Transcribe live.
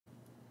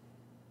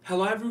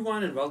Hello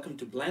everyone and welcome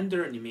to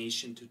Blender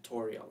Animation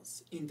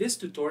Tutorials. In this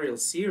tutorial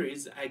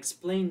series, I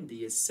explain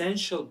the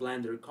essential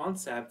Blender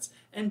concepts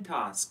and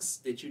tasks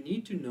that you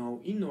need to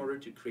know in order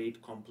to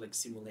create complex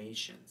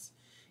simulations.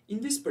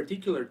 In this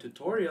particular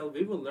tutorial,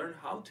 we will learn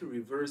how to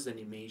reverse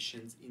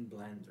animations in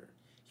Blender.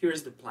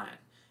 Here's the plan.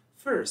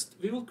 First,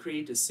 we will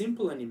create a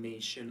simple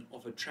animation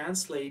of a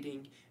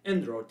translating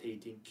and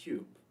rotating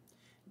cube.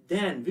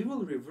 Then we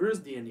will reverse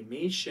the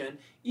animation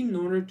in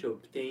order to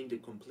obtain the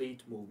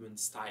complete movement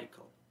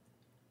cycle.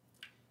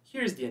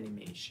 Here's the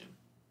animation.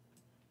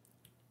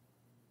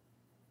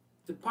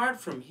 The part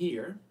from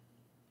here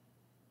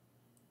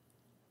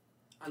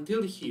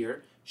until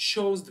here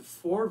shows the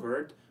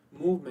forward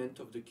movement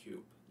of the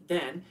cube.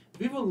 Then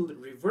we will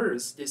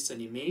reverse this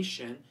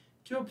animation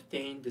to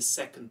obtain the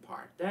second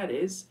part. That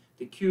is,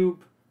 the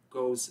cube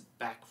goes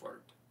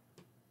backward.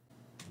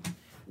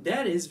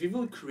 That is, we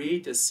will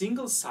create a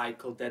single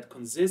cycle that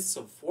consists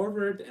of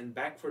forward and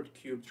backward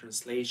cube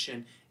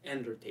translation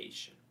and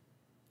rotation.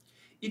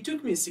 It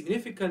took me a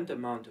significant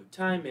amount of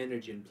time,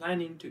 energy, and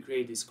planning to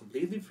create this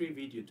completely free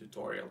video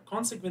tutorial.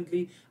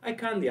 Consequently, I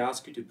kindly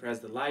ask you to press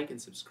the like and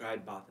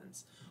subscribe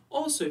buttons.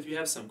 Also, if you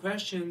have some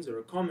questions or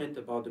a comment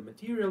about the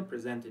material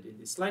presented in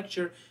this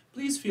lecture,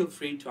 please feel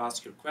free to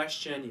ask your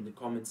question in the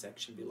comment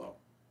section below.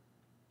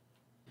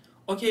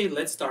 Okay,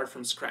 let's start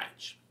from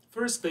scratch.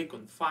 First, click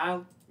on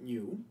File,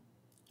 New,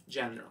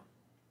 General.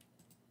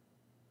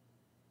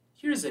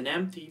 Here's an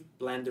empty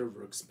Blender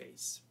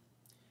workspace.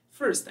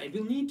 First, I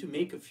will need to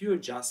make a few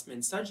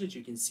adjustments such that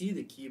you can see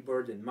the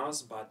keyboard and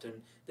mouse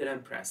button that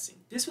I'm pressing.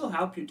 This will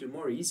help you to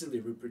more easily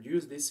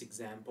reproduce this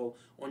example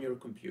on your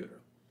computer.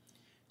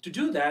 To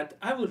do that,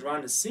 I will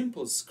run a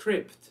simple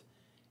script,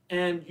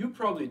 and you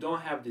probably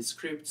don't have this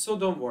script, so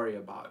don't worry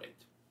about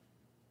it.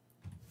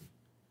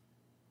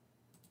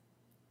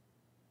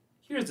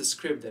 Here's the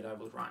script that I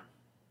will run.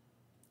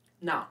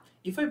 Now,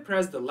 if I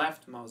press the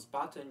left mouse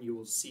button, you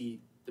will see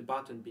the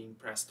button being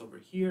pressed over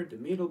here, the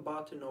middle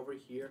button over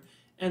here,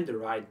 and the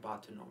right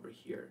button over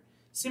here.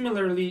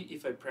 Similarly,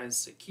 if I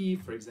press a key,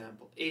 for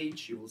example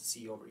H, you will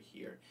see over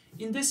here.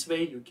 In this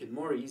way, you can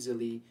more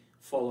easily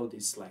follow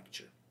this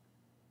lecture.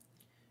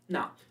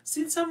 Now,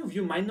 since some of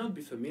you might not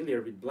be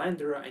familiar with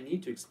Blender, I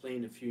need to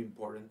explain a few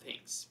important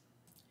things.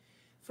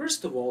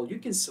 First of all, you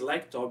can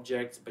select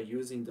objects by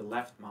using the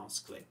left mouse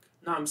click.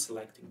 Now I'm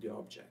selecting the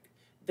object.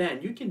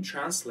 Then you can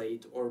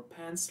translate or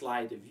pan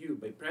slide a view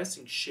by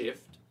pressing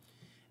Shift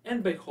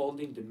and by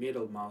holding the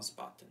middle mouse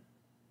button.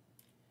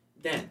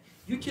 Then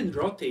you can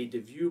rotate the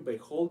view by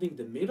holding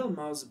the middle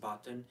mouse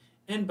button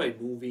and by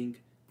moving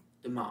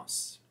the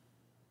mouse.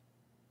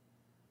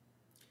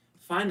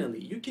 Finally,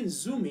 you can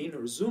zoom in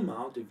or zoom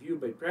out the view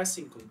by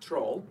pressing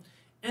Ctrl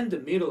and the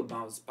middle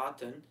mouse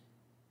button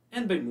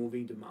and by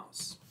moving the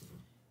mouse.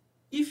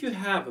 If you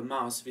have a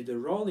mouse with a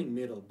rolling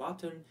middle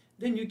button,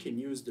 then you can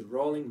use the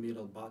rolling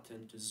middle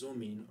button to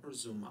zoom in or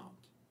zoom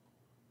out.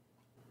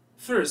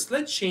 First,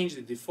 let's change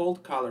the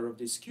default color of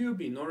this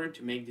cube in order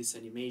to make this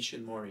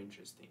animation more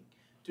interesting.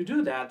 To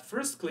do that,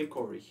 first click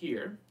over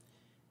here,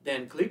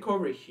 then click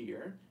over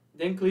here,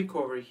 then click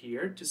over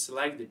here to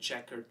select the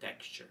checker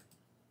texture.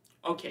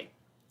 Okay,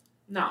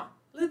 now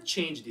let's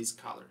change these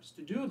colors.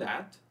 To do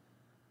that,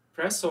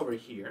 press over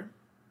here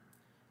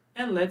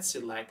and let's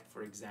select,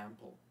 for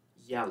example,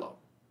 yellow.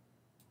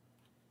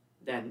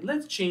 Then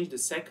let's change the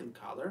second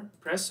color,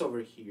 press over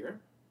here,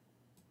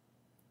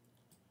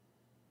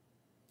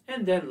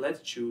 and then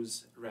let's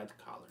choose red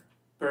color.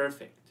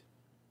 Perfect.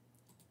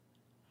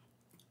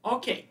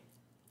 Okay,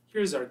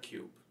 here's our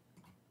cube.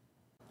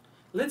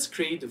 Let's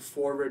create a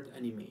forward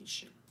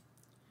animation.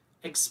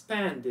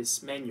 Expand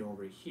this menu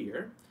over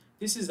here.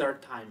 This is our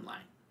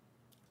timeline.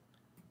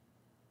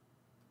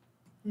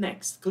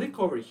 Next, click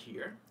over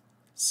here,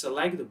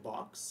 select the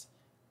box,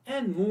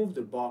 and move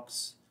the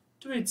box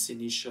to its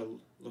initial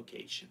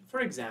location.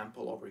 For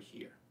example, over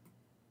here.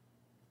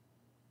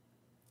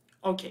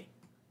 Okay.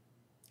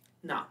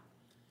 Now,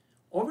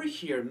 over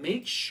here,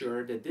 make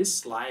sure that this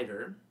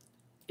slider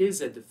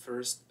is at the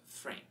first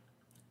frame.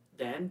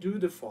 Then do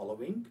the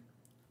following.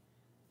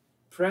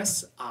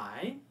 Press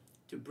I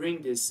to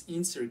bring this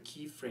Insert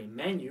Keyframe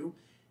menu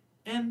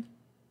and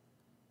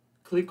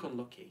click on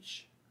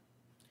Location.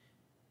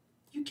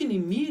 You can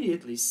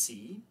immediately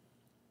see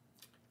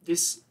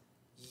this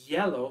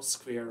yellow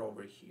square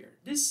over here.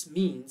 This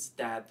means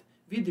that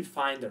we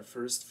defined our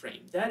first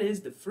frame. That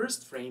is, the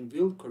first frame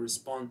will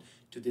correspond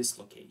to this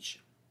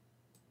location.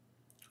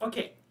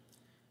 Okay,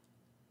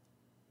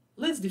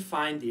 let's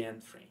define the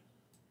end frame.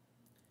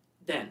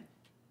 Then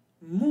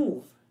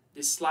move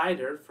the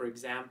slider, for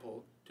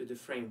example, to the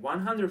frame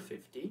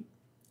 150.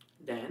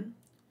 Then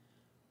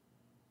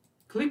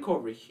click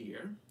over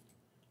here,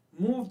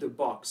 move the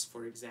box,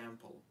 for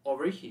example,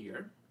 over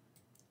here.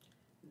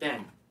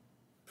 Then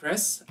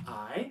press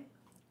I.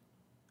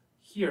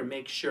 Here,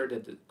 make sure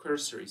that the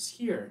cursor is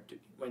here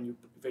when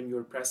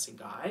you're pressing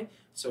I.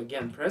 So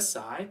again, press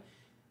I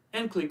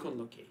and click on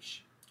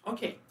Location.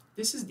 Okay,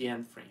 this is the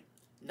end frame.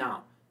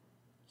 Now,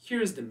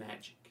 here's the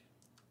magic.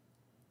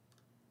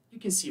 You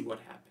can see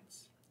what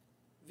happens.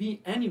 we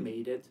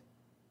animated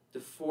the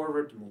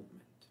forward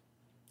movement.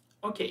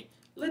 Okay,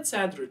 let's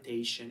add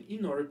rotation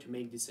in order to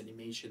make this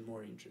animation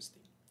more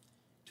interesting.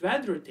 To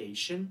add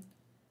rotation,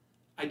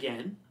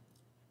 again,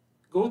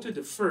 go to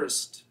the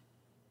first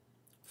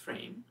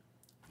frame,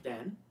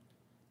 then,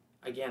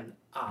 again,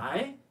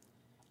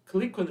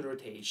 click on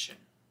rotation.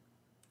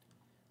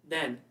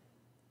 Then,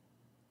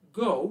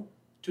 go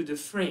to the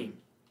frame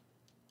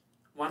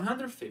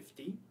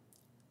 150,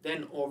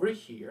 then over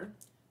here,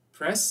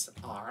 press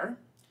R,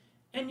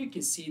 and you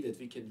can see that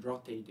we can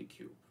rotate the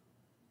cube.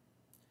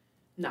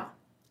 Now,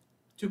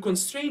 to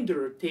constrain the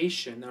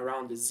rotation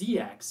around the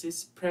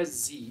z-axis, press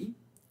Z,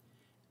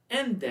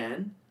 and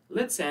then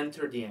let's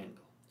enter the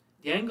angle.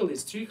 The angle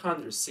is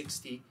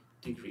 360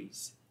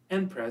 degrees,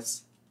 and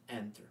press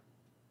Enter.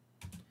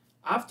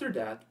 After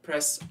that,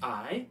 press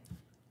I,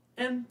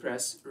 and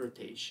press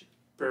rotation.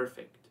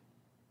 Perfect.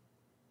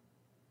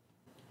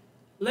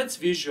 Let's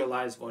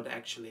visualize what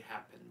actually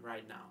happened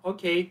right now.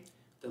 Okay,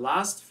 the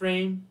last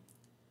frame,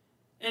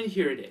 and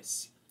here it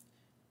is.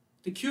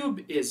 The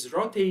cube is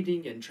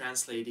rotating and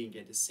translating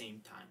at the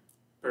same time.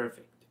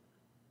 Perfect.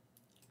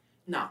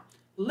 Now,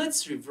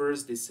 let's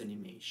reverse this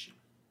animation.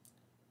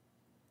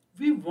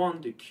 We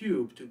want the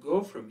cube to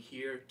go from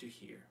here to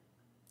here.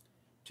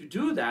 To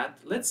do that,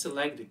 let's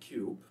select the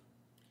cube.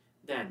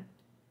 Then,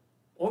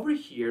 over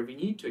here, we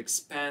need to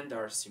expand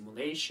our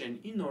simulation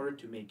in order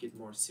to make it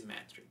more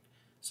symmetric.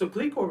 So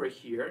click over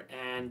here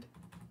and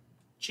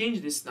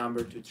change this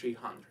number to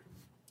 300.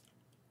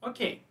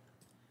 Okay,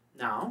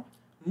 now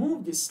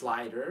move this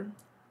slider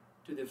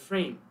to the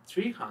frame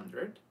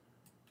 300,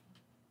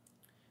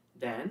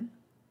 then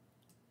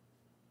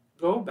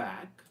go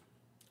back,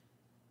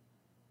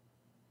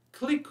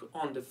 click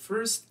on the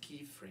first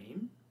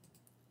keyframe,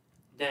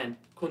 then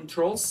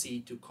Ctrl+C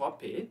to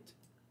copy it,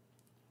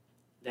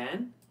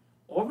 then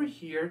over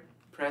here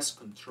press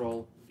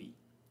Ctrl+V.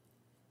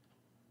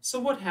 So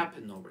what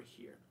happened over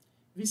here?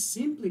 We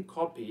simply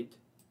copied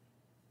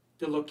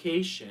the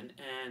location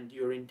and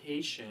the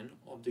orientation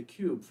of the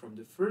cube from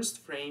the first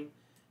frame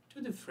to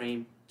the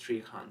frame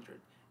 300.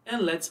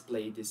 And let's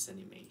play this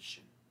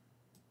animation.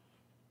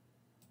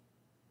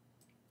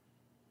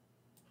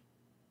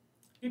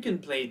 You can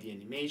play the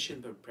animation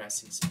by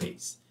pressing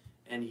space.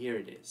 And here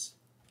it is.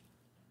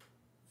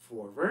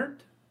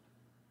 Forward,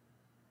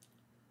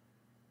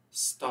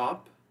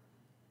 stop,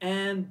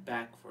 and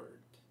backward.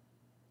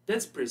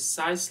 That's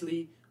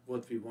precisely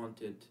what we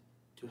wanted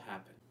to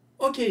happen.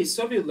 Okay,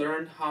 so we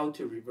learned how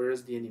to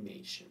reverse the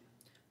animation.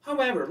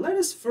 However, let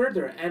us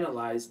further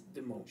analyze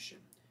the motion.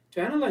 To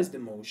analyze the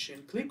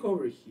motion, click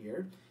over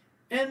here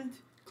and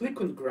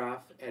click on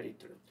Graph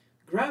Editor.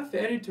 Graph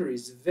Editor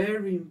is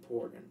very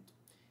important.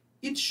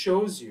 It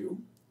shows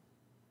you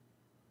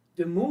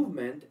the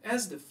movement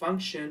as the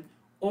function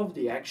of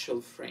the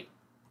actual frame.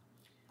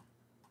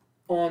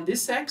 On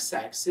this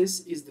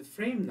x-axis is the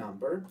frame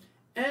number,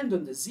 and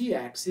on the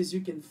z-axis you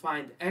can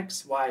find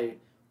x, y,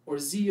 or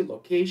z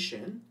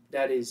location,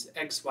 that is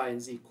x, y,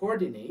 and z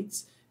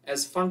coordinates,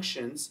 as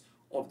functions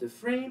of the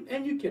frame,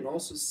 and you can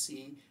also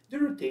see the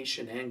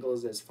rotation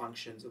angles as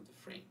functions of the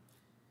frame.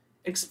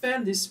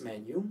 Expand this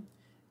menu,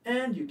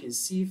 and you can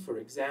see, for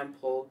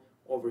example,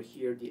 over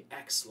here the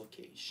x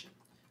location.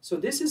 So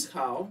this is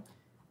how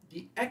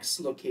the x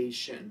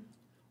location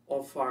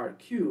of our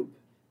cube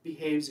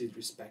behaves with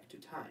respect to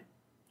time.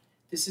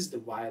 This is the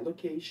y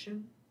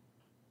location,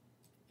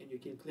 and you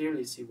can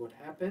clearly see what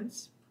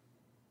happens.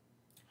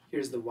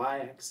 Here's the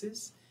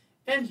y-axis,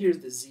 and here's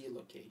the z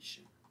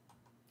location.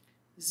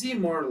 Z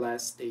more or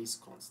less stays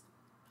constant.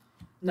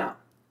 Now,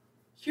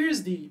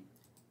 here's the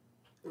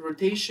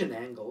rotation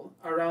angle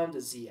around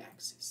the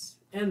z-axis,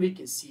 and we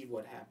can see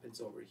what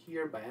happens over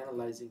here by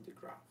analyzing the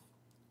graph.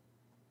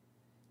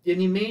 The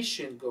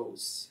animation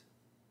goes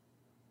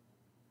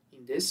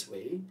in this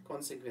way.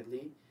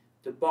 Consequently,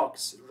 the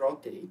box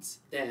rotates.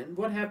 Then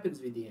what happens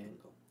with the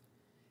angle?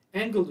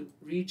 Angle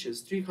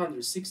reaches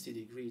 360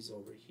 degrees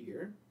over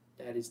here.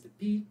 That is the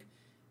peak,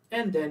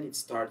 and then it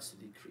starts to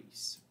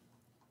decrease.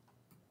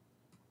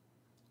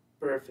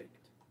 Perfect.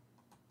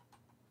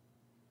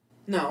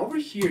 Now over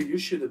here you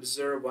should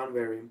observe one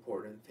very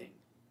important thing.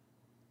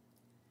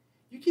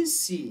 You can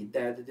see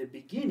that at the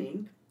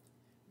beginning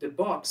the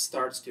box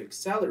starts to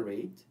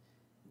accelerate,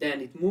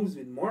 then it moves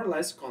with more or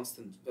less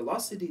constant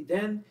velocity,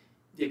 then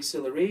the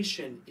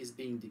acceleration is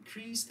being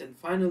decreased, and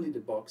finally the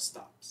box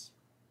stops.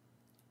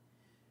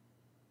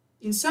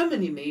 In some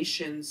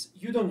animations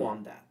you don't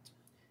want that.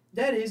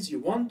 That is, you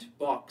want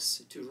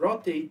box to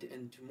rotate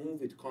and to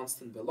move with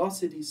constant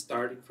velocity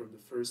starting from the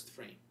first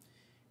frame.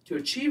 To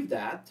achieve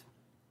that,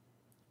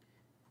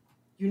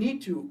 you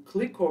need to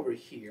click over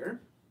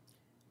here,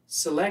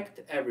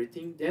 select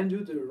everything, then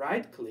do the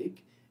right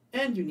click,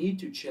 and you need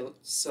to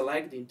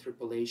select the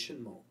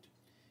interpolation mode.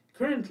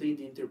 Currently,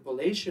 the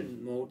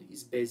interpolation mode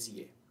is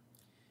Bezier.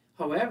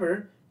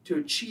 However, to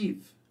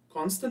achieve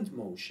constant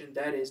motion,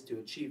 that is, to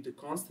achieve the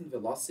constant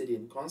velocity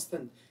and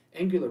constant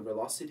angular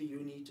velocity,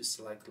 you need to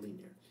select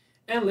linear.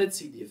 And let's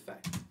see the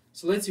effect.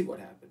 So let's see what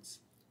happens.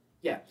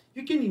 Yeah,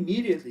 you can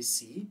immediately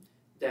see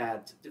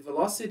that the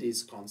velocity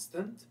is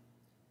constant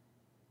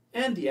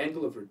and the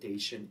angle of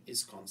rotation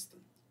is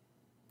constant.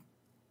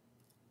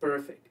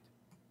 Perfect.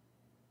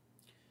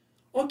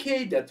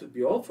 Okay, that would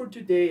be all for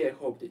today. I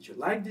hope that you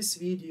liked this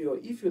video.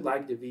 If you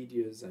like the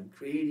videos I'm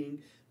creating,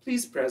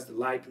 please press the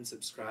like and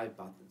subscribe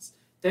buttons.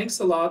 Thanks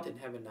a lot and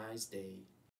have a nice day.